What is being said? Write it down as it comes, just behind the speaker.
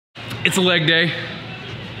It's a leg day.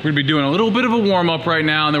 We're gonna be doing a little bit of a warm up right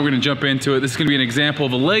now, and then we're gonna jump into it. This is gonna be an example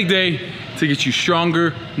of a leg day to get you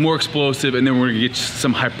stronger, more explosive, and then we're gonna get you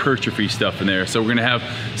some hypertrophy stuff in there. So we're gonna have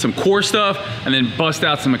some core stuff and then bust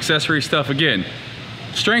out some accessory stuff. Again,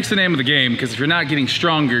 strength's the name of the game, because if you're not getting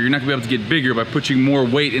stronger, you're not gonna be able to get bigger by putting more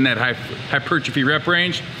weight in that hypertrophy rep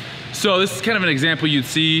range. So this is kind of an example you'd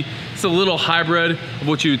see. It's a little hybrid of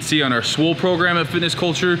what you would see on our Swole program at Fitness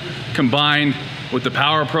Culture, combined with the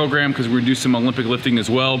power program, because we're gonna do some Olympic lifting as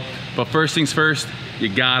well. But first things first, you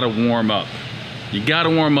gotta warm up. You gotta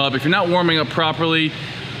warm up. If you're not warming up properly,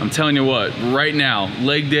 I'm telling you what, right now,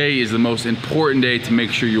 leg day is the most important day to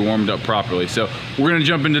make sure you're warmed up properly. So we're gonna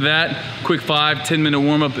jump into that. Quick 5-10 minute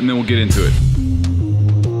warm up, and then we'll get into it.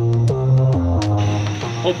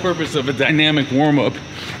 Whole purpose of a dynamic warm up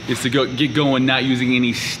is to get going, not using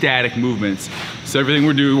any static movements. So everything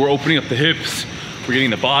we're doing, we're opening up the hips, we're getting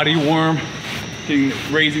the body warm,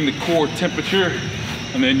 raising the core temperature,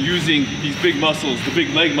 and then using these big muscles, the big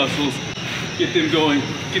leg muscles, get them going,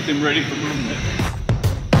 get them ready for movement.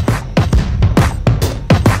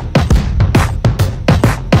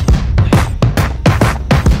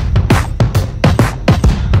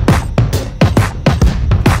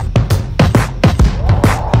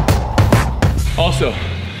 Also,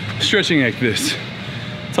 stretching like this.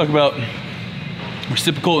 Talk about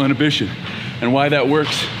reciprocal inhibition and why that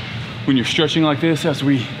works when you're stretching like this. As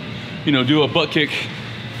we, do a butt kick,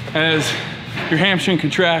 as your hamstring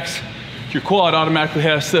contracts, your quad automatically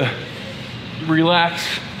has to relax,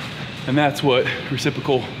 and that's what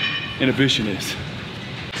reciprocal inhibition is.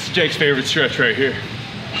 It's Jake's favorite stretch right here.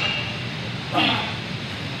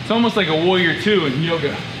 It's almost like a warrior two in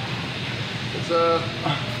yoga. It's a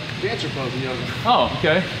dancer pose in yoga. Oh,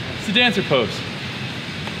 okay. It's a dancer pose.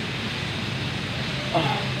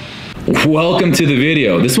 Welcome to the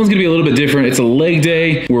video. This one's gonna be a little bit different. It's a leg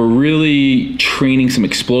day. We're really training some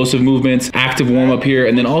explosive movements, active warm up here,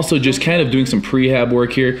 and then also just kind of doing some prehab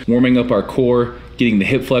work here, warming up our core, getting the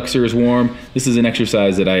hip flexors warm. This is an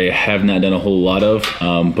exercise that I have not done a whole lot of,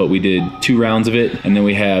 but we did 2 rounds of it. And then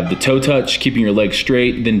we have the toe touch, keeping your legs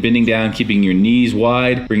straight, then bending down, keeping your knees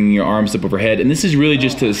wide, bringing your arms up overhead. And this is really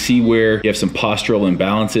just to see where you have some postural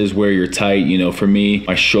imbalances, where you're tight. For me,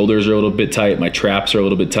 my shoulders are a little bit tight, my traps are a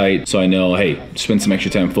little bit tight. So I know, hey, spend some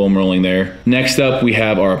extra time foam rolling there. Next up, we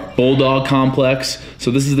have our bulldog complex.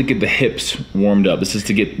 So this is to get the hips warmed up. This is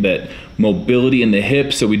to get that mobility in the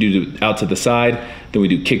hips. So we do out to the side, then we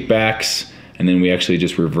do kickbacks, and then we actually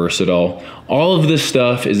just reverse it all. All of this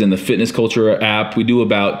stuff is in the Fitness Culture app. We do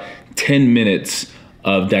about 10 minutes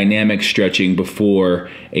of dynamic stretching before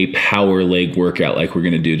a power leg workout like we're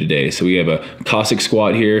gonna do today. So we have a Cossack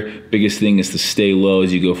squat here. Biggest thing is to stay low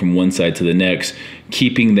as you go from one side to the next,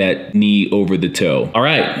 keeping that knee over the toe. All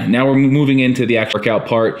right, now we're moving into the actual workout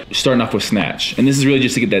part, starting off with snatch. And this is really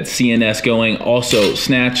just to get that CNS going. Also,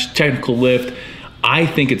 snatch, technical lift. I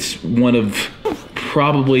think it's one of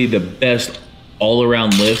probably the best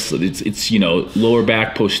all-around lifts. It's lower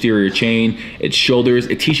back, posterior chain, it's shoulders.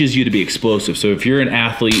 It teaches you to be explosive. So if you're an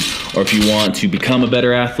athlete, or if you want to become a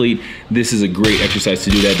better athlete, this is a great exercise to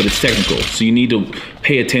do that, but it's technical. So you need to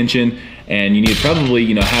pay attention, and you need to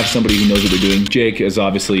probably have somebody who knows what they're doing. Jake is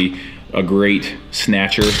obviously a great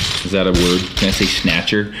snatcher. Is that a word? Can I say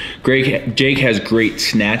snatcher? Jake has great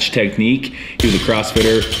snatch technique. He was a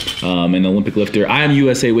CrossFitter, an Olympic lifter. I am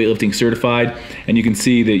USA weightlifting certified, and you can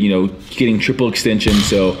see that, getting triple extension,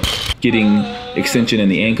 so getting extension in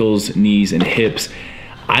the ankles, knees, and hips.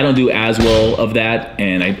 I don't do as well of that,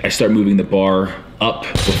 and I start moving the bar up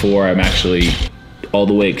before I'm actually all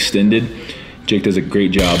the way extended. Jake does a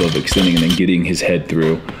great job of extending and then getting his head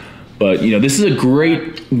through. But this is a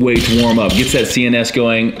great way to warm up. Gets that CNS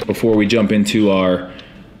going before we jump into our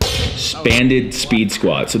expanded speed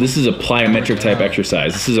squat. So this is a plyometric type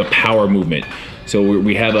exercise. This is a power movement. So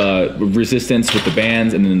we have a resistance with the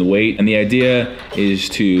bands and then the weight. And the idea is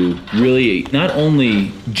to really not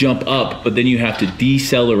only jump up, but then you have to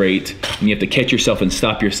decelerate, and you have to catch yourself and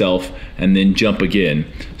stop yourself and then jump again.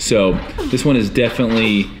 So this one is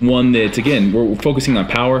definitely one that, again, we're focusing on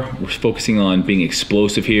power. We're focusing on being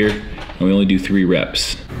explosive here, and we only do 3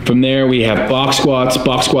 reps. From there, we have box squats.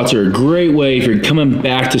 Box squats are a great way if you're coming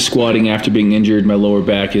back to squatting after being injured. My lower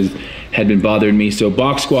back had been bothering me. So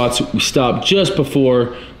box squats, we stopped just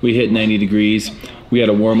before we hit 90 degrees. We had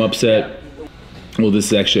a warm-up set. Well, this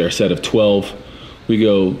is actually our set of 12. We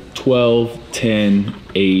go 12, 10,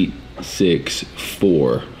 8, 6,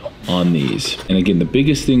 4 on these. And again, the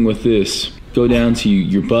biggest thing with this, go down to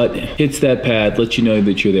your butt, hits that pad, lets you know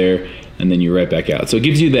that you're there, and then you're right back out. So it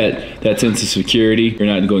gives you that sense of security. You're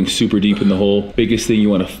not going super deep in the hole. Biggest thing, you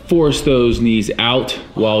want to force those knees out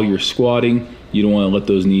while you're squatting. You don't want to let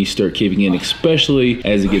those knees start caving in, especially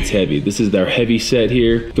as it gets heavy. This is our heavy set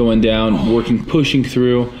here, going down, working, pushing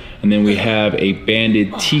through, and then we have a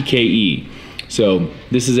banded TKE. So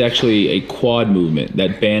this is actually a quad movement.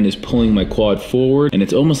 That band is pulling my quad forward, and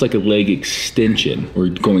it's almost like a leg extension. We're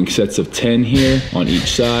going sets of 10 here on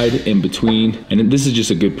each side, in between. And this is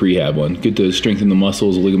just a good prehab one. Good to strengthen the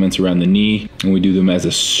muscles, ligaments around the knee, and we do them as a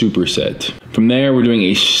superset. From there, we're doing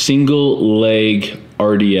a single leg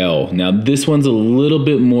RDL. Now this one's a little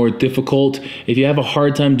bit more difficult. If you have a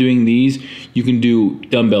hard time doing these, you can do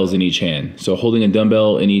dumbbells in each hand. So holding a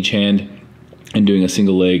dumbbell in each hand and doing a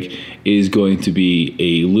single leg is going to be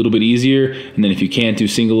a little bit easier. And then if you can't do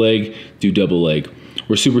single leg, do double leg.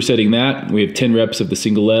 We're supersetting that. We have 10 reps of the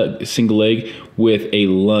single leg with a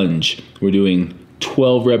lunge. We're doing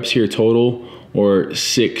 12 reps here total, or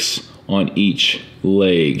 6 on each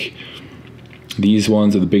leg. These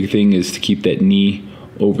ones are the big thing, is to keep that knee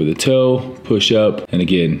over the toe, push up, and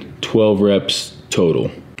again, 12 reps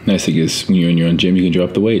total. Nice thing is when you're in your own gym, you can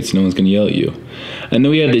drop the weights. No one's gonna yell at you. And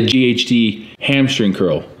then we have the GHD hamstring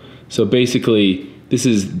curl. So basically, this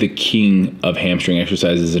is the king of hamstring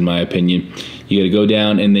exercises in my opinion. You gotta go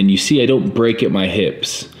down, and then you see I don't break at my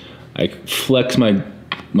hips. I flex my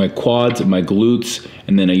quads, my glutes,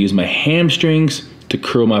 and then I use my hamstrings to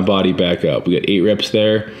curl my body back up. We got 8 reps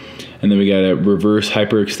there. And then we got a reverse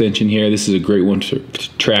hyperextension here. This is a great one for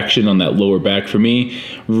traction on that lower back for me.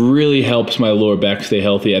 Really helps my lower back stay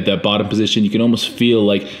healthy. At that bottom position, you can almost feel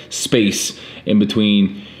like space in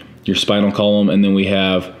between your spinal column. And then we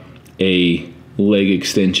have a leg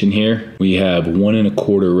extension here. We have 1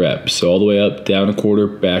 1/4 reps. So all the way up, down a quarter,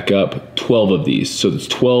 back up, 12 of these. So it's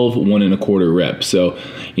 12 1 1/4 reps. So,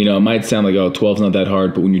 you know, it might sound like, oh, 12's not that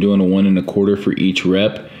hard, but when you're doing a 1 1/4 for each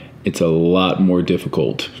rep, it's a lot more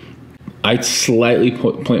difficult. I slightly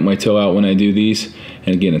point my toe out when I do these.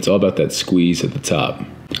 And again, it's all about that squeeze at the top.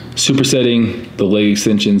 Supersetting the leg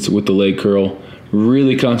extensions with the leg curl,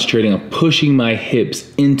 really concentrating on pushing my hips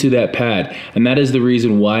into that pad. And that is the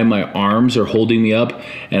reason why my arms are holding me up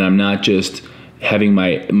and I'm not just having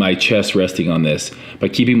my chest resting on this. By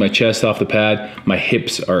keeping my chest off the pad, my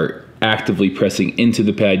hips are actively pressing into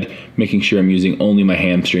the pad, making sure I'm using only my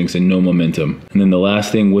hamstrings and no momentum. And then the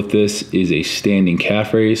last thing with this is a standing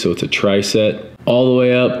calf raise. So it's a tricep, all the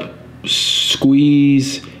way up,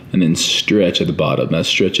 squeeze, and then stretch at the bottom. That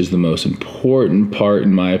stretch is the most important part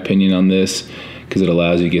in my opinion on this, because it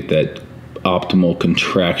allows you to get that optimal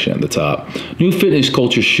contraction at the top. New fitness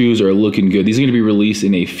culture shoes are looking good. These are gonna be released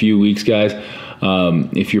in a few weeks, guys.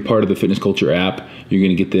 If you're part of the Fitness Culture app, you're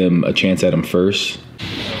gonna get them a chance at them first.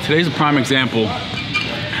 Today's a prime example.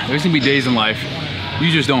 There's gonna be days in life you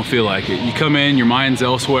just don't feel like it. You come in, your mind's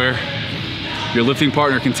elsewhere, your lifting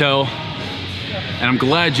partner can tell, and I'm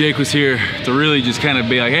glad Jake was here to really just kind of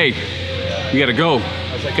be like, hey, you gotta go.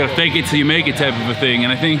 You gotta fake it till you make it type of a thing.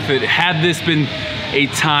 And I think that had this been a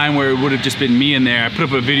time where it would have just been me in there, I put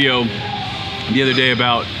up a video the other day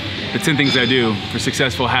about the 10 things I do for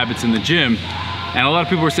successful habits in the gym. And a lot of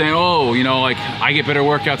people were saying, oh, you know, like I get better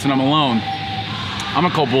workouts when I'm alone. I'm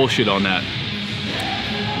gonna call bullshit on that.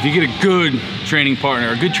 If you get a good training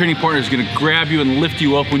partner is gonna grab you and lift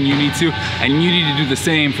you up when you need to, and you need to do the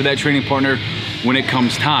same for that training partner when it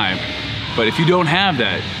comes time. But if you don't have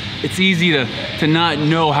that, it's easy to not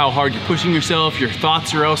know how hard you're pushing yourself, your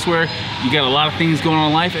thoughts are elsewhere, you got a lot of things going on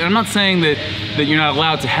in life, and I'm not saying that you're not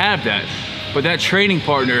allowed to have that, but that training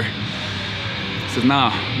partner says,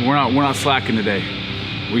 nah, we're not slacking today.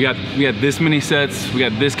 We got this many sets, we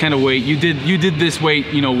got this kind of weight. You did this weight,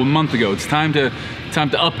 you know, a month ago. It's time to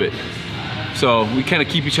up it. So we kind of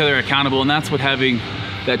keep each other accountable, and that's what having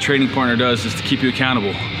that training partner does, is to keep you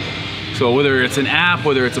accountable. So whether it's an app,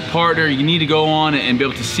 whether it's a partner, you need to go on and be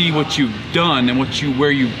able to see what you've done and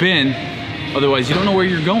where you've been. Otherwise, you don't know where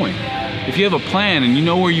you're going. If you have a plan and you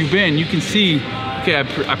know where you've been, you can see, okay,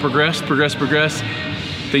 I progressed.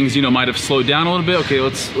 Things, you know, might have slowed down a little bit. Okay,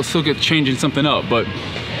 let's look at changing something up. But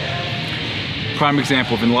prime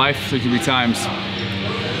example of in life, there can be times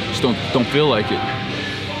you just don't feel like it.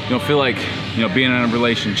 You don't feel like, you know, being in a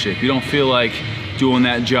relationship. You don't feel like doing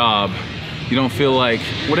that job. You don't feel like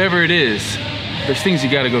whatever it is. There's things you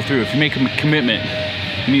got to go through. If you make a commitment,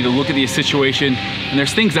 you need to look at the situation. And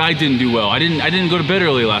there's things I didn't do well. I didn't go to bed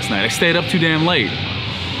early last night. I stayed up too damn late.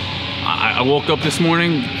 I woke up this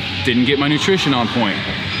morning, didn't get my nutrition on point.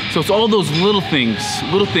 So it's all those little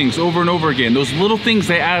things over and over again. Those little things,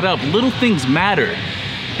 they add up. Little things matter.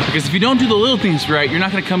 Because if you don't do the little things right, you're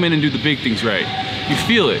not gonna come in and do the big things right. You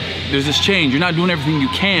feel it. There's this change. You're not doing everything you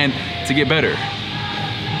can to get better.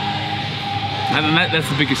 And that's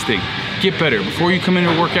the biggest thing. Get better. Before you come into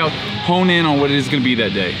a workout, hone in on what it is gonna be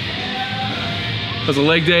that day. It was a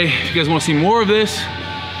leg day. If you guys wanna see more of this,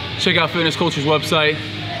 check out Fitness Culture's website.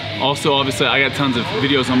 Also, obviously, I got tons of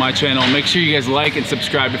videos on my channel. Make sure you guys like and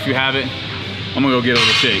subscribe if you haven't. I'm gonna go get a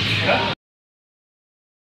little shake.